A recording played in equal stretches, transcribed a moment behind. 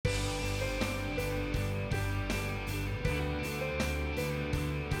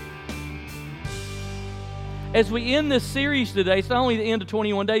as we end this series today, it's not only the end of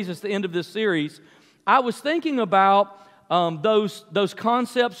 21 days, it's the end of this series. I was thinking about those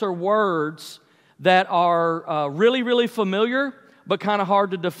concepts or words that are really, really familiar, but kind of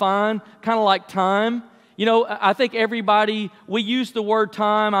hard to define, kind of like time. You know, I think everybody, we use the word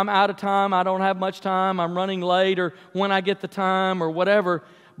time. I'm out of time. I don't have much time. I'm running late, or when I get the time, or whatever.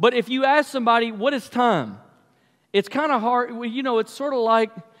 But if you ask somebody, what is time? It's kind of hard. You know, it's sort of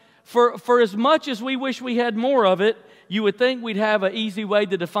like, for as much as we wish we had more of it, you would think we'd have an easy way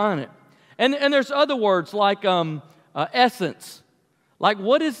to define it. And there's other words like essence. Like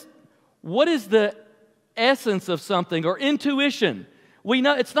what is the essence of something, or intuition? We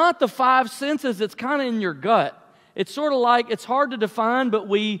know it's not the five senses, it's kind of in your gut. It's sort of like, it's hard to define, but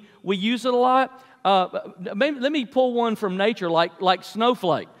we use it a lot. Let me pull one from nature, like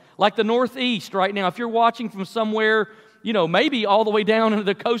snowflake, like the Northeast right now. If you're watching from somewhere, you know, maybe all the way down into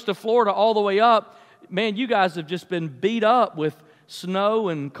the coast of Florida, all the way up, man, you guys have just been beat up with snow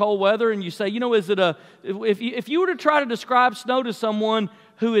and cold weather. And you say, you know, is it if you were to try to describe snow to someone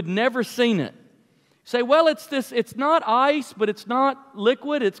who had never seen it, say, well, it's not ice, but it's not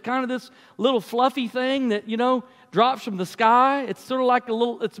liquid. It's kind of this little fluffy thing that, you know, drops from the sky. It's sort of like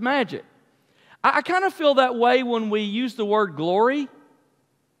it's magic. I kind of feel that way when we use the word glory,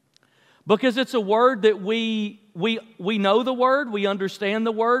 because it's a word that we know the word, we understand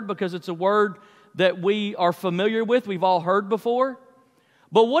the word, because it's a word that we are familiar with, we've all heard before.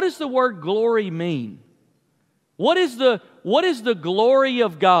 But what does the word glory mean? What is the glory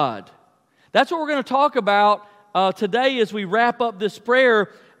of God? That's what we're going to talk about today as we wrap up this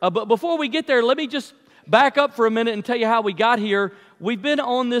prayer. But before we get there, let me just back up for a minute and tell you how we got here. We've been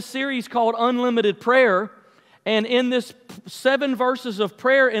on this series called Unlimited Prayer. And in this 7 verses of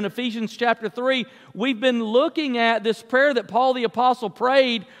prayer in Ephesians chapter 3, we've been looking at this prayer that Paul the Apostle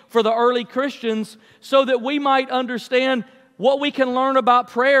prayed for the early Christians so that we might understand what we can learn about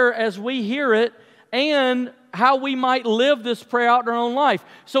prayer as we hear it, and how we might live this prayer out in our own life.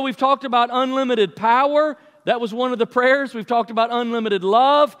 So we've talked about unlimited power. That was one of the prayers. We've talked about unlimited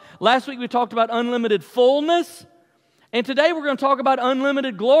love. Last week we talked about unlimited fullness. And today we're going to talk about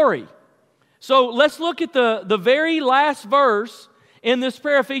unlimited glory. So let's look at the very last verse in this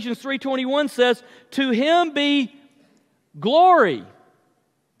prayer. Ephesians 3:21 says, "To Him be glory.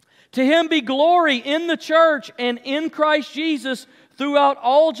 To Him be glory in the church and in Christ Jesus throughout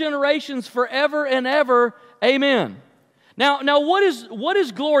all generations, forever and ever. Amen." Now, what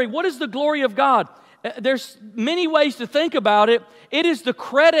is glory? What is the glory of God? There's many ways to think about it. It is the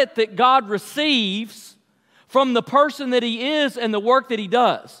credit that God receives from the person that He is and the work that He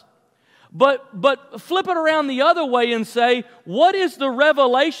does. But flip it around the other way and say, what is the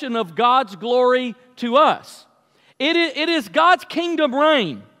revelation of God's glory to us? It is God's kingdom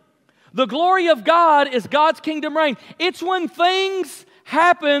reign. The glory of God is God's kingdom reign. It's when things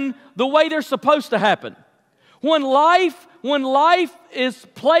happen the way they're supposed to happen. When life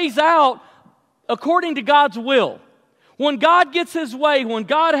plays out according to God's will. When God gets His way, when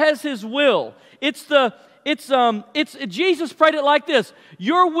God has His will, Jesus prayed it like this: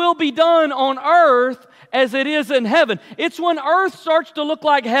 "Your will be done on earth as it is in heaven." It's when earth starts to look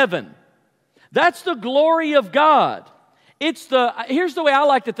like heaven. That's the glory of God. Here's the way I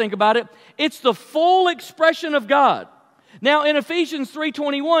like to think about it. It's the full expression of God. Now, in Ephesians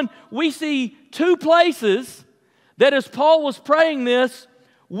 3:21, we see two places that as Paul was praying this,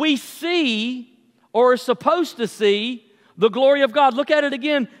 we see, or are supposed to see, the glory of God. Look at it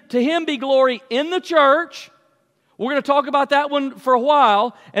again. To Him be glory in the church. We're going to talk about that one for a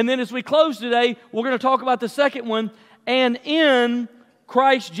while. And then as we close today, we're going to talk about the second one, and in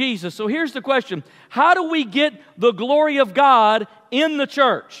Christ Jesus. So here's the question. How do we get the glory of God in the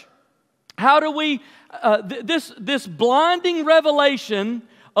church? How do we, this blinding revelation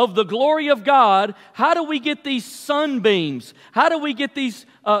of the glory of God, how do we get these sunbeams? How do we get these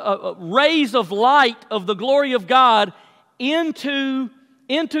rays of light of the glory of God into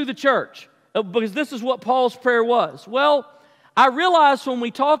the church? Because this is what Paul's prayer was. Well, I realize when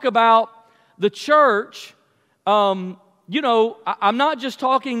we talk about the church, you know, I'm not just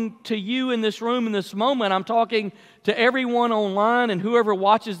talking to you in this room in this moment. I'm talking to everyone online and whoever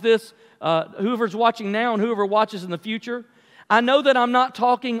watches this, whoever's watching now and whoever watches in the future. I know that I'm not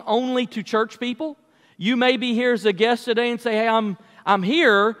talking only to church people. You may be here as a guest today and say, hey, I'm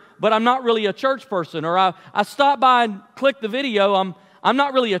here, but I'm not really a church person. Or I stopped by and clicked the video. I'm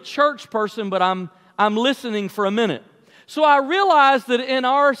not really a church person, but I'm listening for a minute. So I realize that in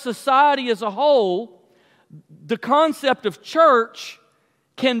our society as a whole, the concept of church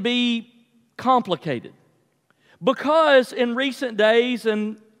can be complicated. Because in recent days,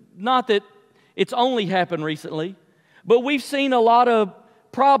 and not that it's only happened recently. But we've seen a lot of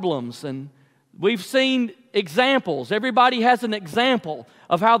problems, and we've seen examples. Everybody has an example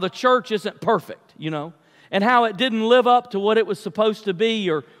of how the church isn't perfect, and how it didn't live up to what it was supposed to be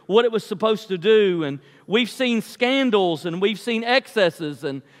or what it was supposed to do. And we've seen scandals, and we've seen excesses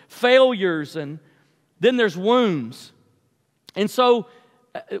and failures, and then there's wounds. And so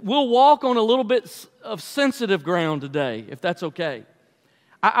we'll walk on a little bit of sensitive ground today, if that's okay.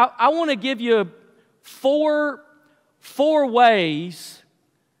 I want to give you four ways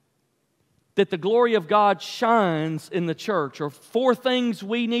that the glory of God shines in the church, or four things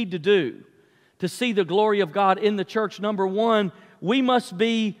we need to do to see the glory of God in the church. Number one, we must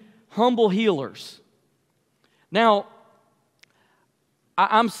be humble healers. Now,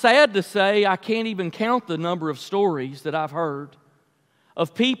 I'm sad to say I can't even count the number of stories that I've heard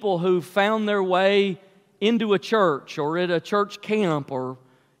of people who found their way into a church or at a church camp or,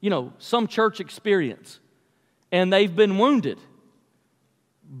 some church experience, and they've been wounded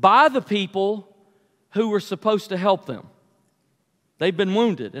by the people who were supposed to help them. They've been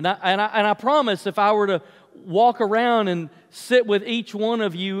wounded. And I promise, if I were to walk around and sit with each one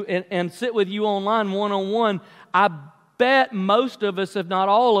of you and sit with you online one-on-one, I bet most of us, if not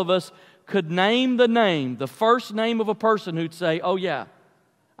all of us, could name the first name of a person who'd say, oh yeah,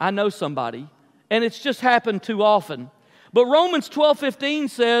 I know somebody. And it's just happened too often. But Romans 12:15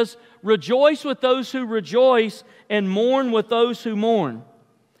 says, rejoice with those who rejoice and mourn with those who mourn.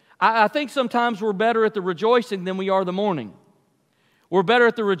 I think sometimes we're better at the rejoicing than we are the mourning. We're better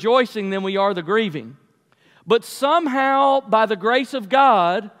at the rejoicing than we are the grieving. But somehow, by the grace of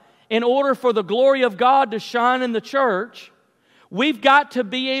God, in order for the glory of God to shine in the church, we've got to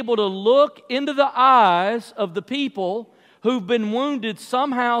be able to look into the eyes of the people who've been wounded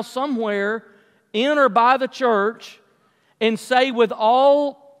somehow, somewhere, in or by the church, and say with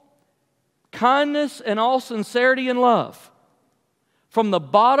all kindness and all sincerity and love, from the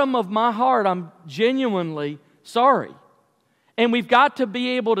bottom of my heart, I'm genuinely sorry. And we've got to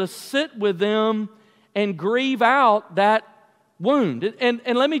be able to sit with them and grieve out that wound. And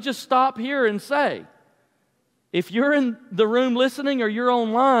let me just stop here and say, if you're in the room listening or you're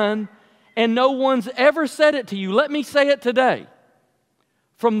online and no one's ever said it to you, let me say it today.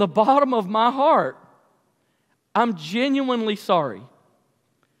 From the bottom of my heart, I'm genuinely sorry.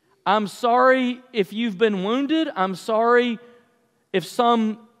 I'm sorry if you've been wounded. I'm sorry if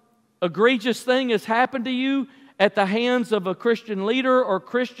some egregious thing has happened to you at the hands of a Christian leader or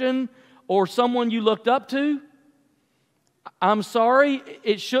Christian or someone you looked up to. I'm sorry,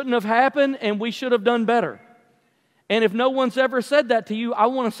 it shouldn't have happened and we should have done better. And if no one's ever said that to you, I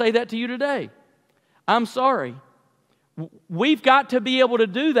want to say that to you today. I'm sorry. We've got to be able to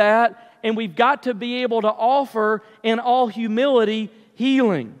do that, and we've got to be able to offer in all humility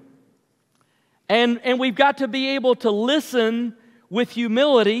healing. And we've got to be able to listen with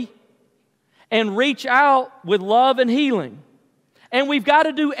humility and reach out with love and healing. And we've got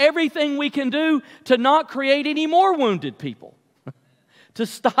to do everything we can do to not create any more wounded people. To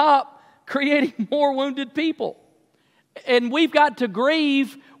stop creating more wounded people. And we've got to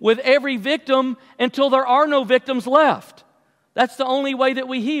grieve with every victim until there are no victims left. That's the only way that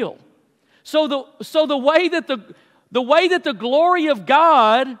we heal. So the way that the glory of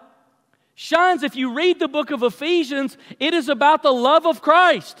God shines, if you read the book of Ephesians, it is about the love of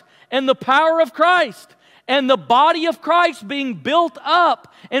Christ and the power of Christ and the body of Christ being built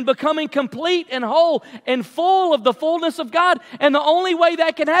up and becoming complete and whole and full of the fullness of God. And the only way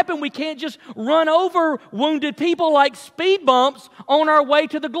that can happen, we can't just run over wounded people like speed bumps on our way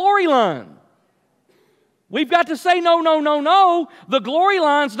to the glory line. We've got to say, no, no, no, no. The glory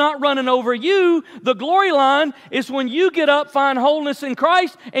line's not running over you. The glory line is when you get up, find wholeness in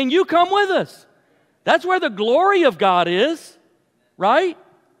Christ, and you come with us. That's where the glory of God is, right?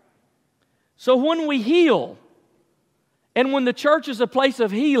 So when we heal, and when the church is a place of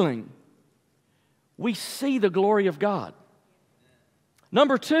healing, we see the glory of God.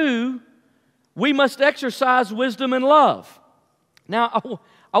 Number two, we must exercise wisdom and love. Now,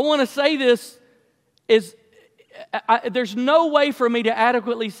 I want to say this there's no way for me to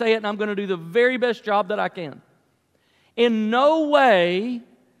adequately say it, and I'm going to do the very best job that I can. In no way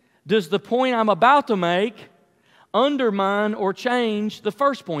does the point I'm about to make undermine or change the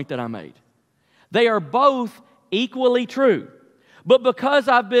first point that I made. They are both equally true. But because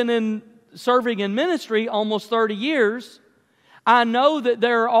I've been serving in ministry almost 30 years, I know that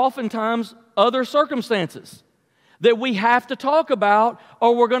there are oftentimes other circumstances that we have to talk about,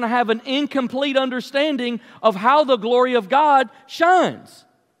 or we're going to have an incomplete understanding of how the glory of God shines.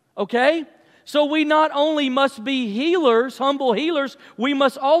 Okay? So we not only must be healers, humble healers, we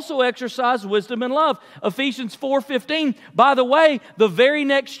must also exercise wisdom and love. Ephesians 4:15. By the way, the very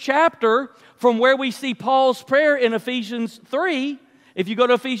next chapter from where we see Paul's prayer in Ephesians 3, if you go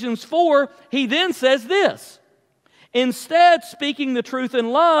to Ephesians 4, he then says this: instead, speaking the truth in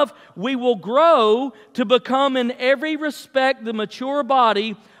love, we will grow to become in every respect the mature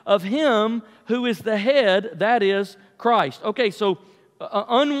body of Him who is the head, that is, Christ. Okay, so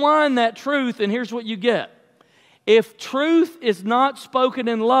unwind that truth, and here's what you get. If truth is not spoken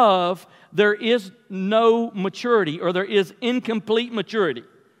in love, there is no maturity, or there is incomplete maturity.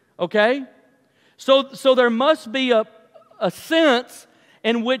 Okay? So there must be a sense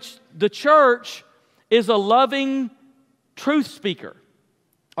in which the church is a loving truth speaker.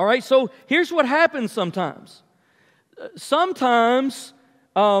 All right? So here's what happens sometimes. Sometimes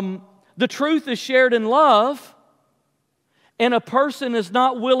the truth is shared in love, and a person is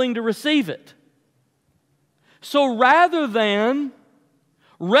not willing to receive it. So rather than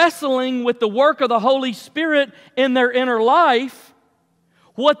wrestling with the work of the Holy Spirit in their inner life,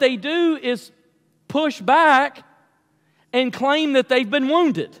 what they do is push back and claim that they've been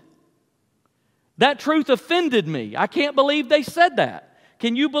wounded. That truth offended me. I can't believe they said that.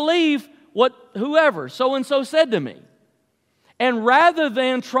 Can you believe what whoever so-and-so said to me? And rather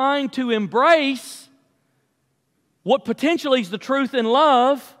than trying to embrace what potentially is the truth in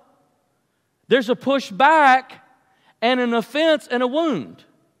love, there's a pushback and an offense and a wound.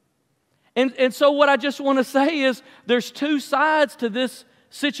 And so what I just want to say is there's two sides to this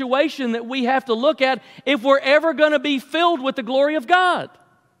situation that we have to look at if we're ever going to be filled with the glory of God.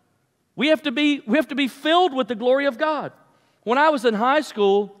 We have to be filled with the glory of God. When I was in high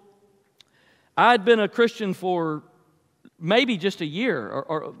school, I'd been a Christian for maybe just a year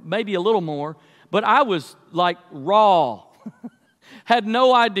or maybe a little more, but I was like raw. Had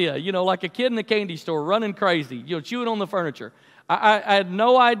no idea, like a kid in the candy store running crazy, chewing on the furniture. I had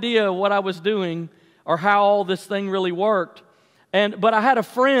no idea what I was doing or how all this thing really worked. But I had a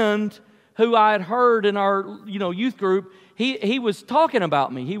friend who I had heard in our youth group. He was talking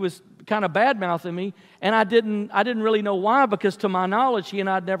about me. He was kind of bad-mouthing me, and I didn't really know why, because to my knowledge, he and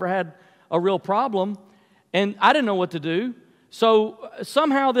I had never had a real problem, and I didn't know what to do. So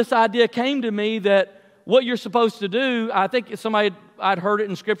somehow this idea came to me that what you're supposed to do, I think I'd heard it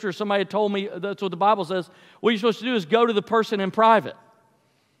in Scripture, somebody had told me, that's what the Bible says, what you're supposed to do is go to the person in private,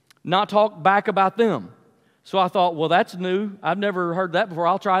 not talk back about them. So I thought, well, that's new. I've never heard that before.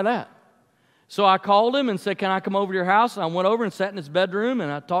 I'll try that. So I called him and said, can I come over to your house? And I went over and sat in his bedroom, and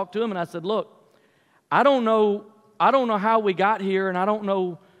I talked to him, and I said, look, I don't know how we got here, and I don't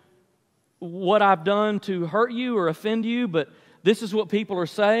know what I've done to hurt you or offend you, but this is what people are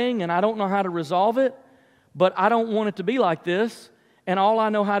saying, and I don't know how to resolve it, but I don't want it to be like this, and all I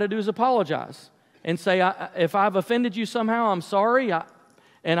know how to do is apologize and say, if I've offended you somehow, I'm sorry,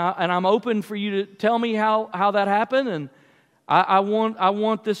 and I'm open for you to tell me how that happened, and I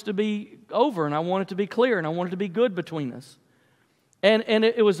want this to be over, and I want it to be clear, and I want it to be good between us. And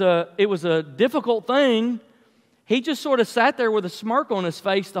it was a difficult thing. He just sort of sat there with a smirk on his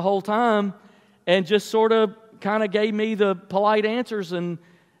face the whole time, and just sort of kind of gave me the polite answers, and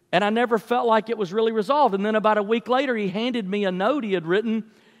I never felt like it was really resolved. And then about a week later, he handed me a note he had written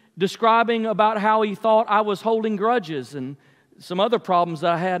describing about how he thought I was holding grudges and some other problems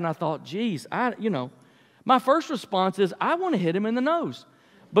that I had. And I thought, geez, my first response is I want to hit him in the nose,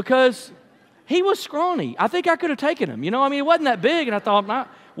 because he was scrawny. I think I could have taken him. It wasn't that big, and I thought,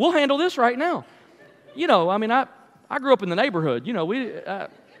 we'll handle this right now. I grew up in the neighborhood.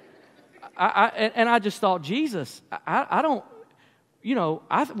 I just thought, Jesus, I don't,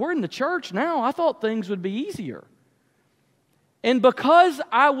 we're in the church now. I thought things would be easier. And because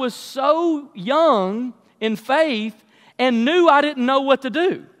I was so young in faith and knew I didn't know what to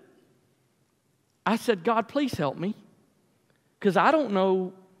do, I said, God, please help me, because I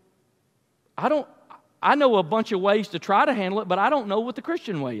know a bunch of ways to try to handle it, but I don't know what the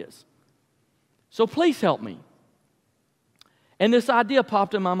Christian way is. So please help me. And this idea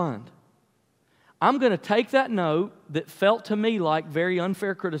popped in my mind. I'm going to take that note that felt to me like very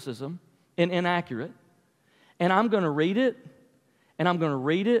unfair criticism and inaccurate, and I'm going to read it, and I'm going to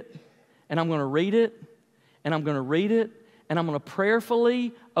read it, and I'm going to read it, and I'm going to read it, and I'm going to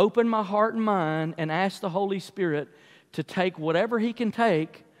prayerfully open my heart and mind and ask the Holy Spirit to take whatever He can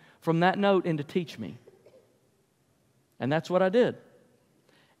take from that note and to teach me. And that's what I did.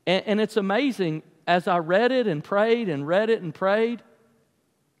 And it's amazing, as I read it and prayed and read it and prayed,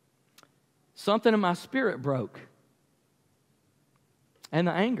 something in my spirit broke, and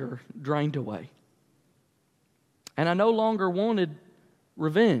the anger drained away. And I no longer wanted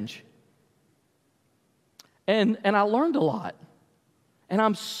revenge. And I learned a lot. And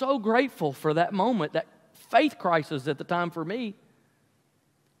I'm so grateful for that moment, that faith crisis at the time for me.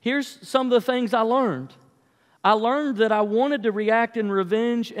 Here's some of the things I learned. I learned that I wanted to react in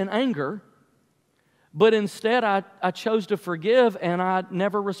revenge and anger, but instead I chose to forgive, and I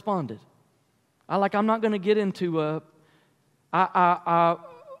never responded. I'm not going to get into I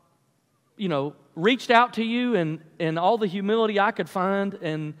reached out to you and all the humility I could find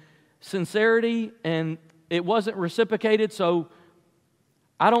and sincerity, and it wasn't reciprocated, so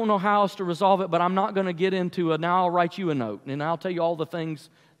I don't know how else to resolve it, but I'm not going to get into now I'll write you a note, and I'll tell you all the things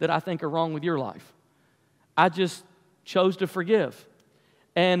that I think are wrong with your life. I just chose to forgive.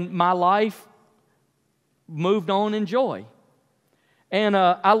 And my life moved on in joy. And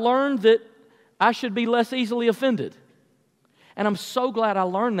I learned that I should be less easily offended. And I'm so glad I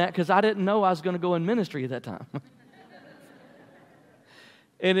learned that, because I didn't know I was going to go in ministry at that time.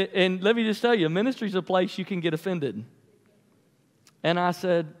 And let me just tell you, ministry is a place you can get offended. And I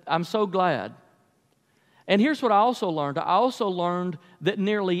said, I'm so glad. And here's what I also learned. I also learned that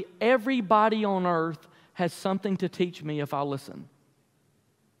nearly everybody on earth has something to teach me if I'll listen.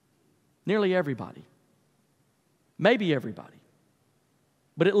 Nearly everybody. Maybe everybody.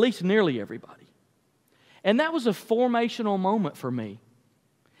 But at least nearly everybody. And that was a formational moment for me.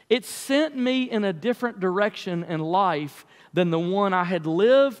 It sent me in a different direction in life than the one I had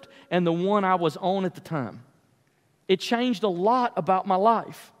lived and the one I was on at the time. It changed a lot about my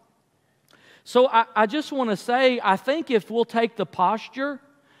life. So I just want to say, I think if we'll take the posture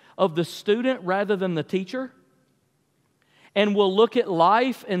of the student rather than the teacher, and we'll look at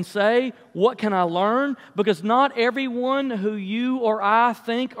life and say, what can I learn? Because not everyone who you or I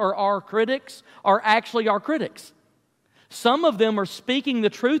think are our critics are actually our critics. Some of them are speaking the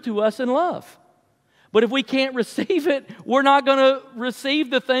truth to us in love. But if we can't receive it, we're not going to receive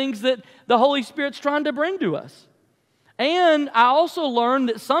the things that the Holy Spirit's trying to bring to us. And I also learned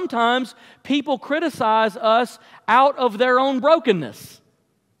that sometimes people criticize us out of their own brokenness.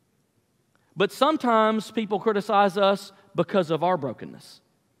 But sometimes people criticize us because of our brokenness.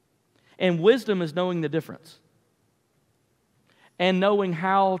 And wisdom is knowing the difference. And knowing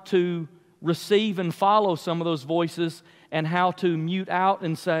how to receive and follow some of those voices, and how to mute out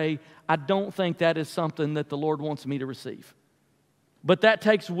and say, I don't think that is something that the Lord wants me to receive. But that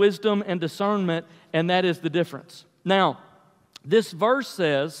takes wisdom and discernment, and that is the difference. Now, this verse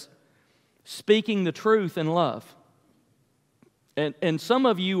says, speaking the truth in love. And some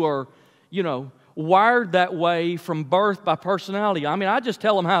of you are, wired that way from birth by personality. I just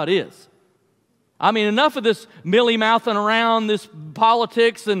tell them how it is. Enough of this mealy-mouthing around, this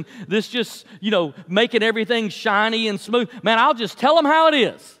politics, and this just, making everything shiny and smooth. Man, I'll just tell them how it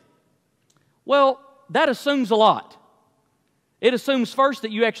is. Well, that assumes a lot. It assumes first that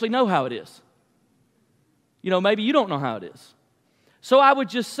you actually know how it is. Maybe you don't know how it is. So I would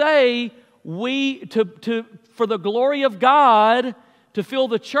just say, for the glory of God to fill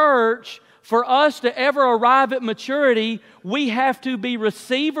the church, for us to ever arrive at maturity, we have to be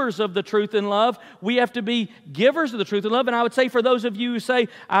receivers of the truth in love. We have to be givers of the truth in love. And I would say for those of you who say,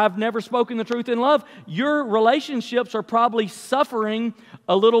 I've never spoken the truth in love, your relationships are probably suffering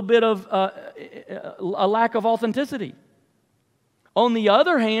a little bit of a lack of authenticity. On the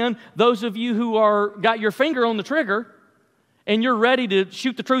other hand, those of you who got your finger on the trigger and you're ready to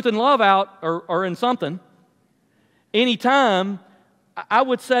shoot the truth in love out or in something, anytime, I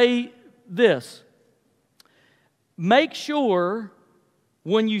would say this: make sure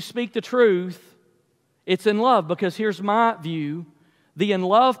when you speak the truth, it's in love, because here's my view: the in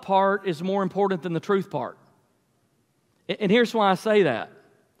love part is more important than the truth part. And here's why I say that.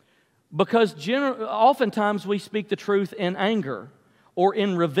 Because oftentimes we speak the truth in anger, or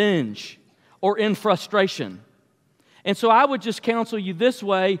in revenge, or in frustration. And so I would just counsel you this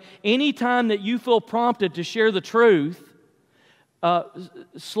way: anytime that you feel prompted to share the truth,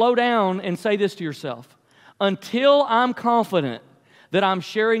 slow down and say this to yourself: until I'm confident that I'm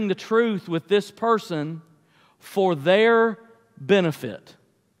sharing the truth with this person for their benefit.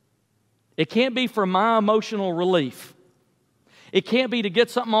 It can't be for my emotional relief. It can't be to get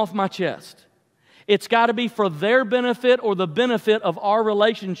something off my chest. It's got to be for their benefit or the benefit of our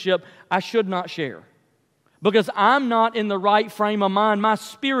relationship. I should not share, because I'm not in the right frame of mind. My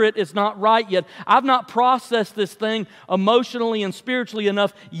spirit is not right yet. I've not processed this thing emotionally and spiritually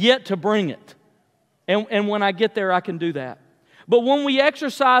enough yet to bring it. And when I get there, I can do that. But when we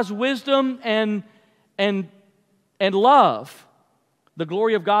exercise wisdom and love, the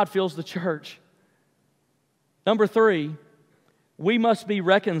glory of God fills the church. Number 3, we must be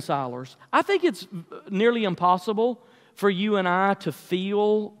reconcilers. I think it's nearly impossible for you and I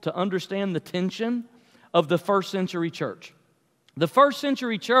to understand the tension of the first century church. The first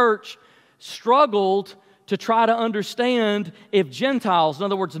century church struggled to try to understand if Gentiles, in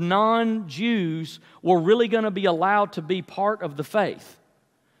other words, non-Jews, were really going to be allowed to be part of the faith.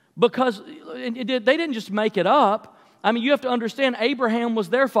 Because they didn't just make it up. I mean, you have to understand, Abraham was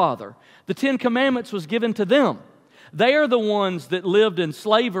their father. The Ten Commandments was given to them. They are the ones that lived in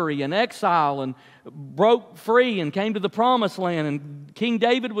slavery and exile and broke free and came to the Promised Land, and King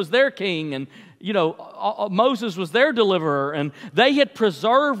David was their king, and Moses was their deliverer, and they had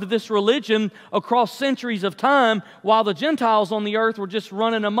preserved this religion across centuries of time while the Gentiles on the earth were just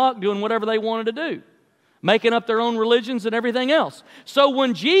running amok doing whatever they wanted to do, making up their own religions and everything else. So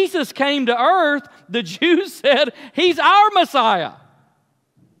when Jesus came to earth, the Jews said, He's our Messiah.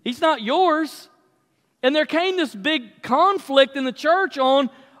 He's not yours. And there came this big conflict in the church on,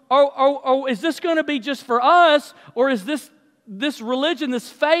 is this going to be just for us, or is this religion, this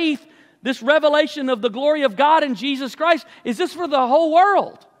faith, this revelation of the glory of God in Jesus Christ, is this for the whole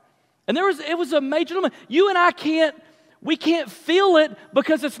world? And it was a major dilemma. You and I can't feel it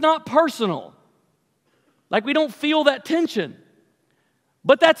because it's not personal. Like, we don't feel that tension.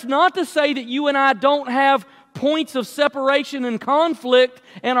 But that's not to say that you and I don't have points of separation and conflict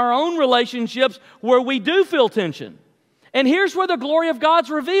in our own relationships where we do feel tension. And here's where the glory of God's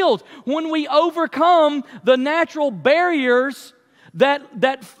revealed. When we overcome the natural barriers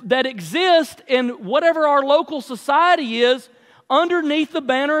that exist in whatever our local society is underneath the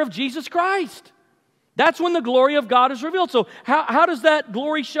banner of Jesus Christ. That's when the glory of God is revealed. So how does that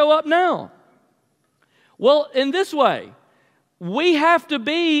glory show up now? Well, in this way, we have to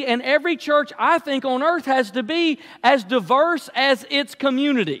be, and every church, I think, on earth has to be as diverse as its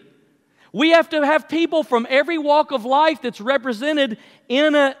community. We have to have people from every walk of life that's represented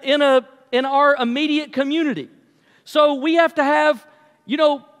in our immediate community. So we have to have,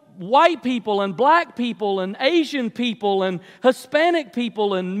 white people and black people and Asian people and Hispanic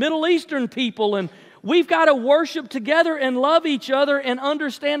people and Middle Eastern people, and we've got to worship together and love each other and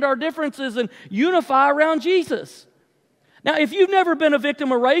understand our differences and unify around Jesus. Now, if you've never been a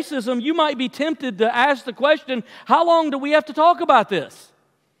victim of racism, you might be tempted to ask the question, how long do we have to talk about this?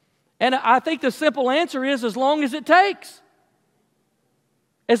 And I think the simple answer is as long as it takes.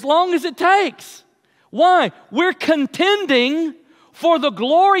 As long as it takes. Why? We're contending for the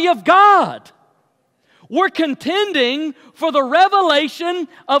glory of God. We're contending for the revelation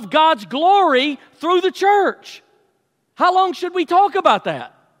of God's glory through the church. How long should we talk about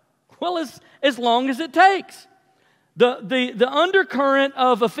that? Well, as long as it takes. The undercurrent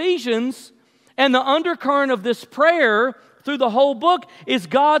of Ephesians and the undercurrent of this prayer through the whole book is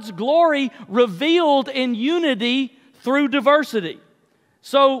God's glory revealed in unity through diversity.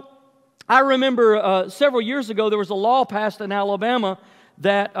 So I remember several years ago there was a law passed in Alabama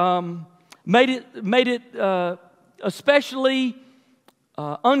that made it especially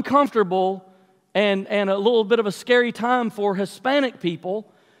uncomfortable and a little bit of a scary time for Hispanic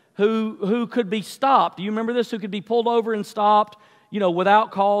people who could be stopped. Do you remember this? Who could be pulled over and stopped,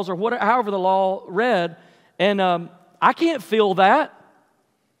 without cause or whatever, however the law read. And I can't feel that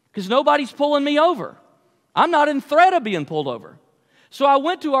because nobody's pulling me over. I'm not in threat of being pulled over. So I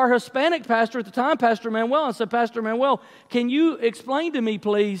went to our Hispanic pastor at the time, Pastor Manuel, and said, Pastor Manuel, can you explain to me,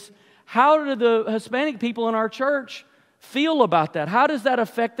 please, how do the Hispanic people in our church feel about that? How does that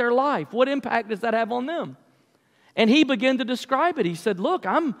affect their life? What impact does that have on them? And he began to describe it. He said, look,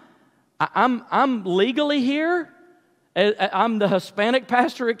 I'm legally here. I'm the Hispanic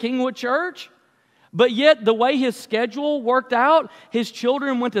pastor at Kingwood Church. But yet the way his schedule worked out, his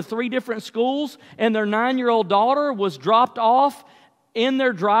children went to 3 different schools, and their 9-year-old daughter was dropped off in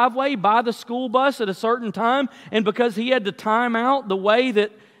their driveway by the school bus at a certain time. And because he had to time out the way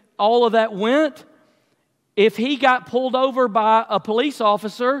that all of that went, if he got pulled over by a police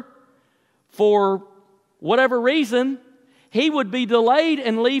officer for whatever reason, he would be delayed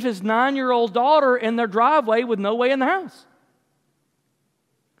and leave his 9-year-old daughter in their driveway with no way in the house.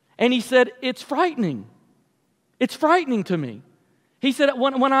 And he said, it's frightening. It's frightening to me. He said,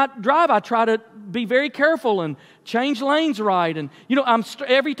 when I drive, I try to be very careful and change lanes right. And,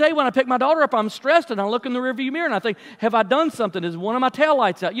 every day when I pick my daughter up, I'm stressed, and I look in the rearview mirror and I think, have I done something? Is one of my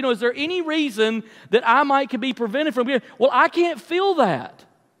taillights out? Is there any reason that I could be prevented from being? Well, I can't feel that.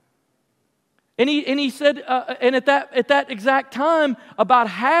 And he said, and at that exact time, about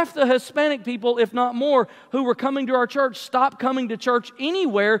half the Hispanic people, if not more, who were coming to our church stopped coming to church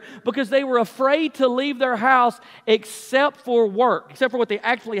anywhere because they were afraid to leave their house except for work, except for what they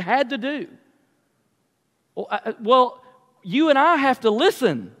actually had to do. Well, you and I have to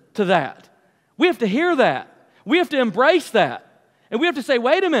listen to that. We have to hear that. We have to embrace that. And we have to say,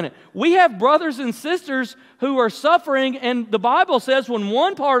 wait a minute, we have brothers and sisters who are suffering, and the Bible says when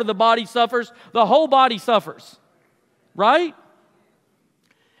one part of the body suffers, the whole body suffers. Right?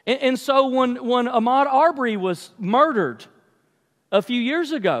 And so when Ahmaud Arbery was murdered a few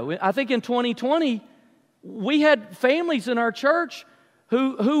years ago, I think in 2020, we had families in our church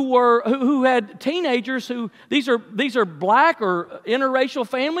who had teenagers who these are black or interracial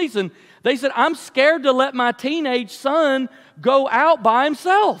families, and they said, I'm scared to let my teenage son go out by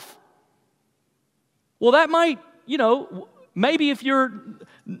himself. Well, that might, maybe if you're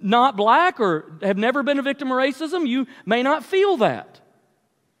not black or have never been a victim of racism, you may not feel that.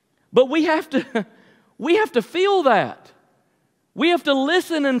 But we have to feel that. We have to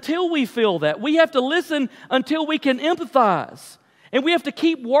listen until we feel that. We have to listen until we can empathize. And we have to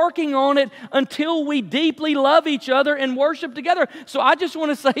keep working on it until we deeply love each other and worship together. So I just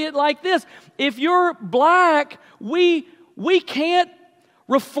want to say it like this. If you're black, we can't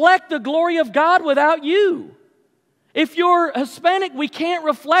reflect the glory of God without you. If you're Hispanic, we can't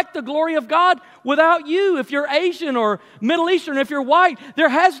reflect the glory of God without you. If you're Asian or Middle Eastern, if you're white, there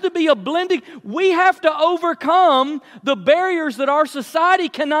has to be a blending. We have to overcome the barriers that our society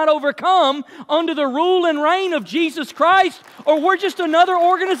cannot overcome under the rule and reign of Jesus Christ, or we're just another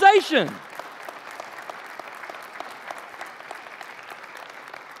organization.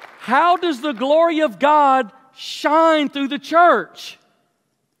 How does the glory of God shine through the church?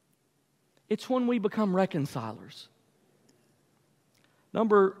 It's when we become reconcilers.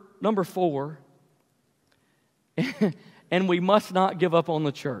 Number 4, and we must not give up on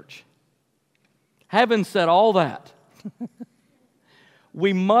the church. Having said all that,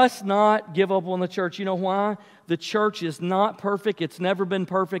 we must not give up on the church. You know why? The church is not perfect. It's never been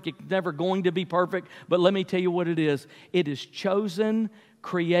perfect. It's never going to be perfect. But let me tell you what it is. It is chosen,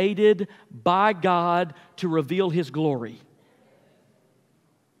 created by God to reveal His glory.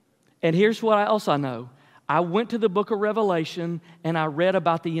 And here's what else I know. I went to the book of Revelation and I read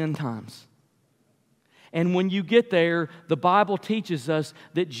about the end times. And when you get there, the Bible teaches us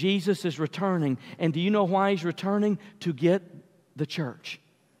that Jesus is returning. And do you know why He's returning? To get the church.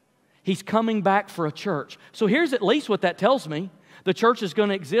 He's coming back for a church. So here's at least what that tells me. The church is going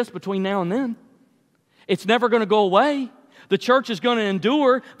to exist between now and then. It's never going to go away. The church is going to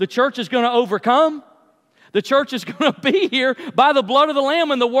endure. The church is going to overcome. The church is going to be here by the blood of the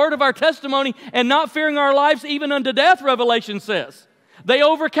Lamb and the word of our testimony, and not fearing our lives even unto death, Revelation says. They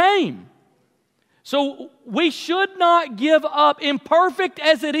overcame. So we should not give up, imperfect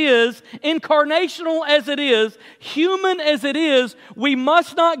as it is, incarnational as it is, human as it is. We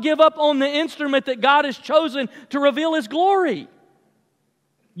must not give up on the instrument that God has chosen to reveal His glory.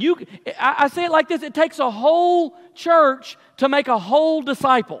 I say it like this, it takes a whole church to make a whole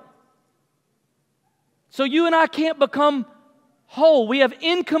disciple. So you and I can't become whole. We have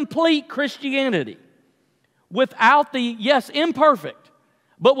incomplete Christianity without the, yes, imperfect,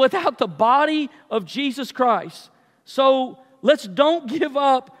 but without the body of Jesus Christ. So don't give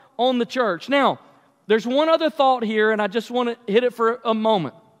up on the church. Now, there's one other thought here, and I just want to hit it for a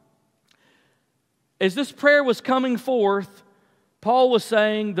moment. As this prayer was coming forth, Paul was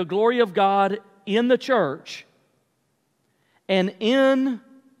saying the glory of God in the church and in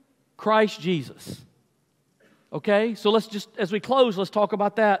Christ Jesus. Okay, so let's just, as we close, let's talk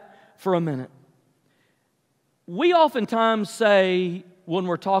about that for a minute. We oftentimes say, when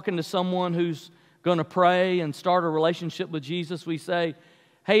we're talking to someone who's going to pray and start a relationship with Jesus, we say,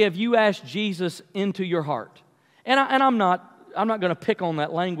 hey, have you asked Jesus into your heart? And I'm not going to pick on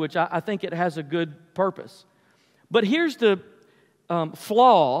that language. I think it has a good purpose. But here's the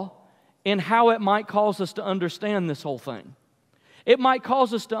flaw in how it might cause us to understand this whole thing. It might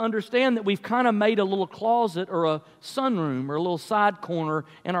cause us to understand that we've kind of made a little closet or a sunroom or a little side corner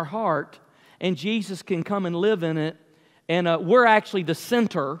in our heart, and Jesus can come and live in it, and we're actually the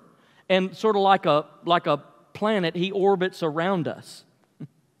center, and sort of like a planet, He orbits around us.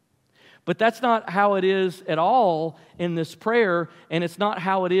 But that's not how it is at all in this prayer, and it's not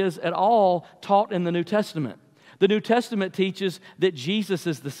how it is at all taught in the New Testament. The New Testament teaches that Jesus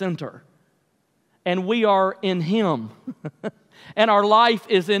is the center, and we are in Him. And our life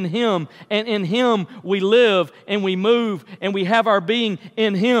is in Him. And in Him we live and we move and we have our being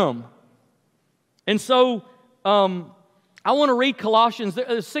in Him. And so I want to read Colossians.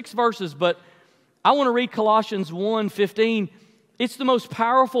 There's 6 verses, but I want to read Colossians 1:15. It's the most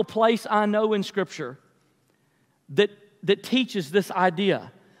powerful place I know in Scripture that teaches this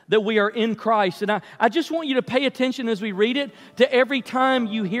idea that we are in Christ. And I just want you to pay attention as we read it to every time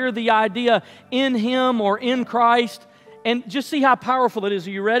you hear the idea in Him or in Christ. And just see how powerful it is.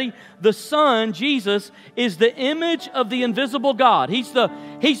 Are you ready? The Son, Jesus, is the image of the invisible God. He's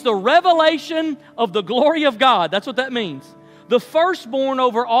the revelation of the glory of God. That's what that means. The firstborn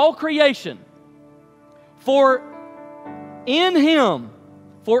over all creation. For in Him,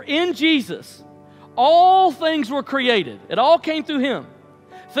 for in Jesus, all things were created. It all came through Him.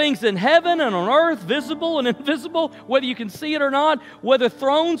 Things in heaven and on earth, visible and invisible, whether you can see it or not, whether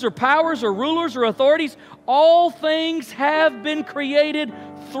thrones or powers or rulers or authorities, all things have been created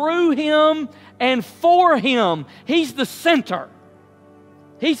through Him and for Him. He's the center.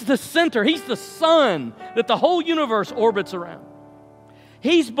 He's the center. He's the sun that the whole universe orbits around.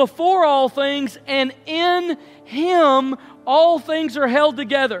 He's before all things, and in Him all things are held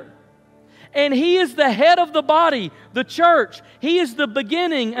together. And He is the head of the body, the church. He is the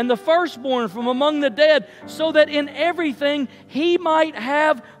beginning and the firstborn from among the dead, so that in everything He might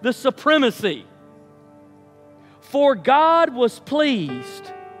have the supremacy. For God was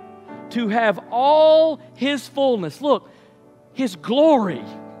pleased to have all His fullness. Look, His glory,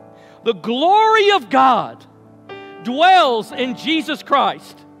 the glory of God, dwells in Jesus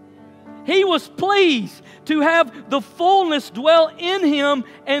Christ. He was pleased to have the fullness dwell in Him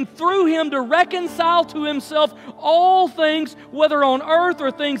and through Him to reconcile to Himself all things, whether on earth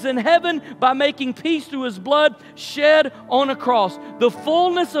or things in heaven, by making peace through His blood shed on a cross. The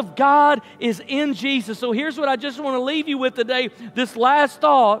fullness of God is in Jesus. So here's what I just want to leave you with today. This last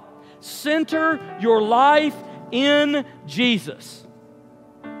thought: center your life in Jesus,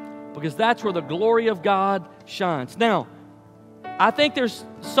 because that's where the glory of God shines. Now, I think there's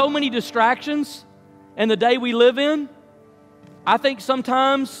so many distractions in the day we live in. I think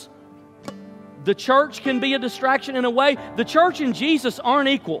sometimes the church can be a distraction in a way. The church and Jesus aren't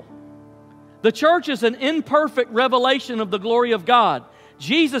equal. The church is an imperfect revelation of the glory of God.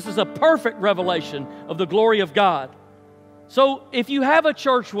 Jesus is a perfect revelation of the glory of God. So if you have a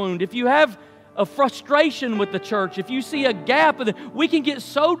church wound, if you have a frustration with the church, if you see a gap, we can get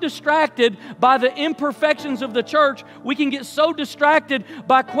so distracted by the imperfections of the church. We can get so distracted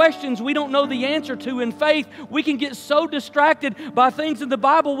by questions we don't know the answer to in faith. We can get so distracted by things in the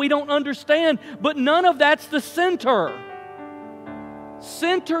Bible we don't understand, but none of that's the center.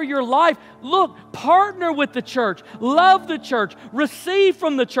 Center your life. Look, partner with the church. Love the church. Receive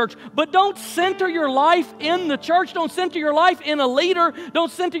from the church. But don't center your life in the church. Don't center your life in a leader.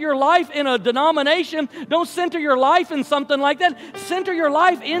 Don't center your life in a denomination. Don't center your life in something like that. Center your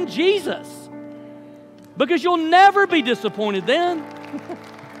life in Jesus. Because you'll never be disappointed then.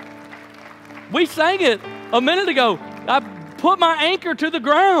 We sang it a minute ago. I put my anchor to the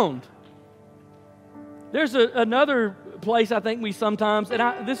ground. There's another place I think we sometimes,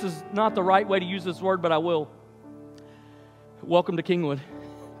 and this is not the right way to use this word, but I will. Welcome to Kingwood.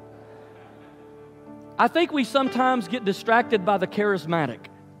 I think we sometimes get distracted by the charismatic.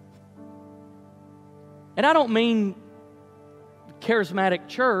 And I don't mean charismatic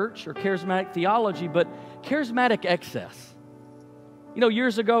church or charismatic theology, but charismatic excess. You know,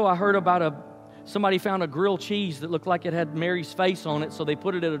 years ago I heard about somebody found a grilled cheese that looked like it had Mary's face on it, so they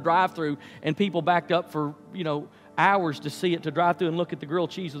put it at a drive-thru, and people backed up for, hours to see it, to drive through and look at the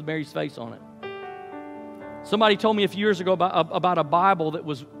grilled cheese with Mary's face on it. Somebody told me a few years ago about a Bible that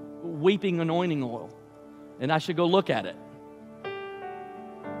was weeping anointing oil, and I should go look at it.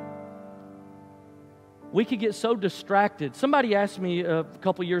 We could get so distracted. Somebody asked me a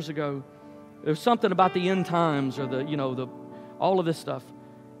couple years ago, there was something about the end times or all of this stuff.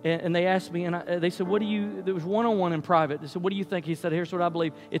 And they asked me, and they said, there was one-on-one in private. They said, what do you think? He said, here's what I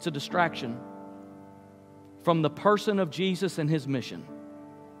believe. It's a distraction from the person of Jesus and His mission.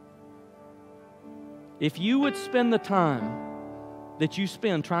 If you would spend the time that you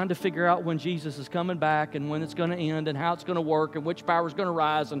spend trying to figure out when Jesus is coming back and when it's going to end and how it's going to work and which power is going to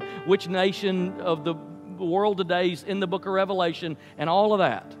rise and which nation of the world today is in the book of Revelation and all of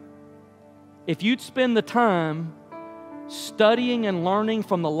that, if you'd spend the time studying and learning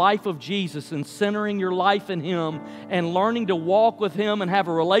from the life of Jesus and centering your life in Him and learning to walk with Him and have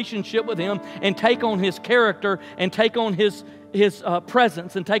a relationship with Him and take on His character and take on His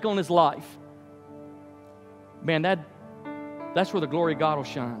presence and take on His life, man, that's where the glory of God will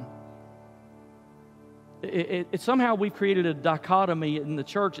shine. Somehow we've created a dichotomy in the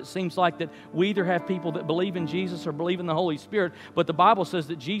church. It seems like that we either have people that believe in Jesus or believe in the Holy Spirit, but the Bible says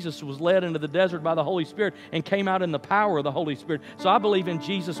that Jesus was led into the desert by the Holy Spirit and came out in the power of the Holy Spirit. So I believe in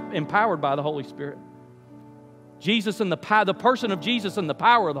Jesus empowered by the Holy Spirit. Jesus and the person of Jesus and the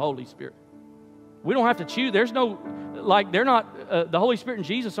power of the Holy Spirit. We don't have to choose. There's no, the Holy Spirit and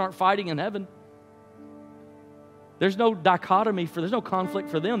Jesus aren't fighting in heaven. There's no dichotomy, there's no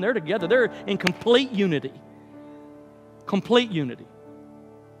conflict for them. They're together. They're in complete unity. Complete unity.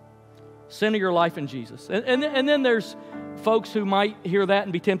 Center your life in Jesus. And then there's folks who might hear that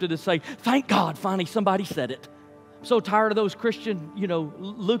and be tempted to say, thank God, finally somebody said it. I'm so tired of those Christian,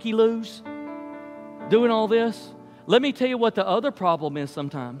 looky-loos doing all this. Let me tell you what the other problem is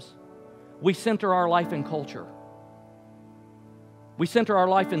sometimes. We center our life in culture. We center our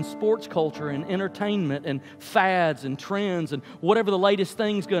life in sports culture and entertainment and fads and trends and whatever the latest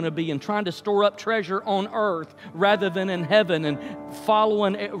thing's going to be, and trying to store up treasure on earth rather than in heaven, and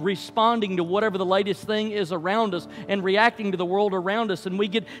responding to whatever the latest thing is around us and reacting to the world around us. And we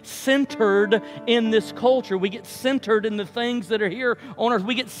get centered in this culture. We get centered in the things that are here on earth.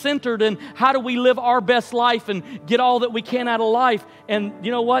 We get centered in how do we live our best life and get all that we can out of life. And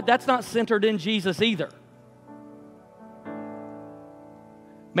you know what? That's not centered in Jesus either.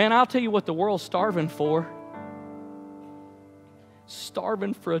 Man, I'll tell you what the world's starving for.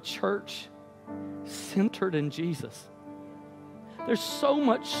 Starving for a church centered in Jesus. There's so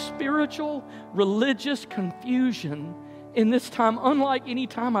much spiritual, religious confusion in this time, unlike any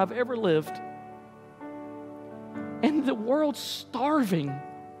time I've ever lived. And the world's starving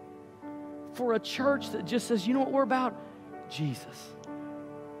for a church that just says, you know what we're about? Jesus.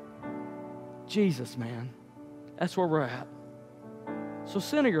 Jesus, man. That's where we're at. So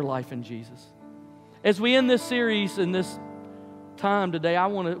center your life in Jesus. As we end this series in this time today,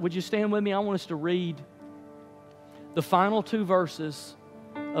 would you stand with me? I want us to read the final 2 verses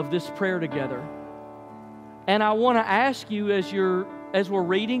of this prayer together. And I want to ask you as we're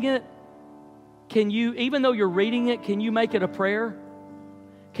reading it, can you, even though you're reading it, can you make it a prayer?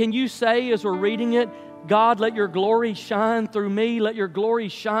 Can you say as we're reading it, God, let your glory shine through me. Let your glory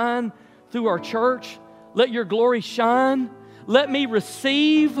shine through our church. Let your glory shine. Let me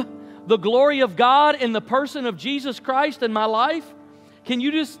receive the glory of God in the person of Jesus Christ in my life. Can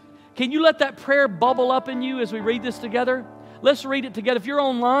you let that prayer bubble up in you as we read this together? Let's read it together. If you're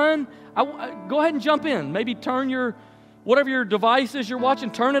online, go ahead and jump in. Maybe turn whatever your device is you're watching,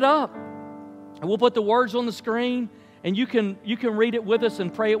 turn it up. And we'll put the words on the screen, and you can read it with us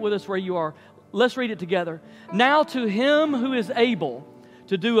and pray it with us where you are. Let's read it together. Now to Him who is able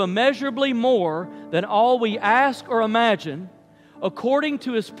to do immeasurably more than all we ask or imagine, according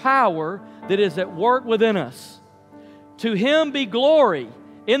to His power that is at work within us. To Him be glory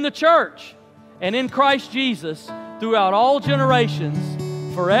in the church and in Christ Jesus throughout all generations,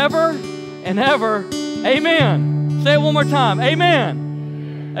 forever and ever. Amen. Say it one more time.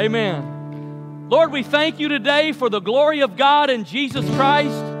 Amen. Amen. Lord, we thank You today for the glory of God in Jesus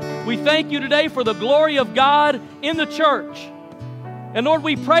Christ. We thank You today for the glory of God in the church. And Lord,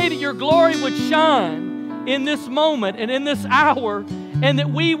 we pray that Your glory would shine in this moment and in this hour, and that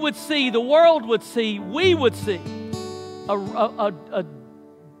we would see, the world would see, we would see a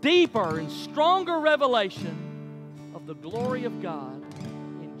deeper and stronger revelation of the glory of God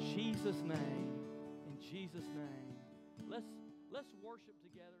in Jesus' name. In Jesus' name. Let's worship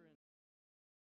together.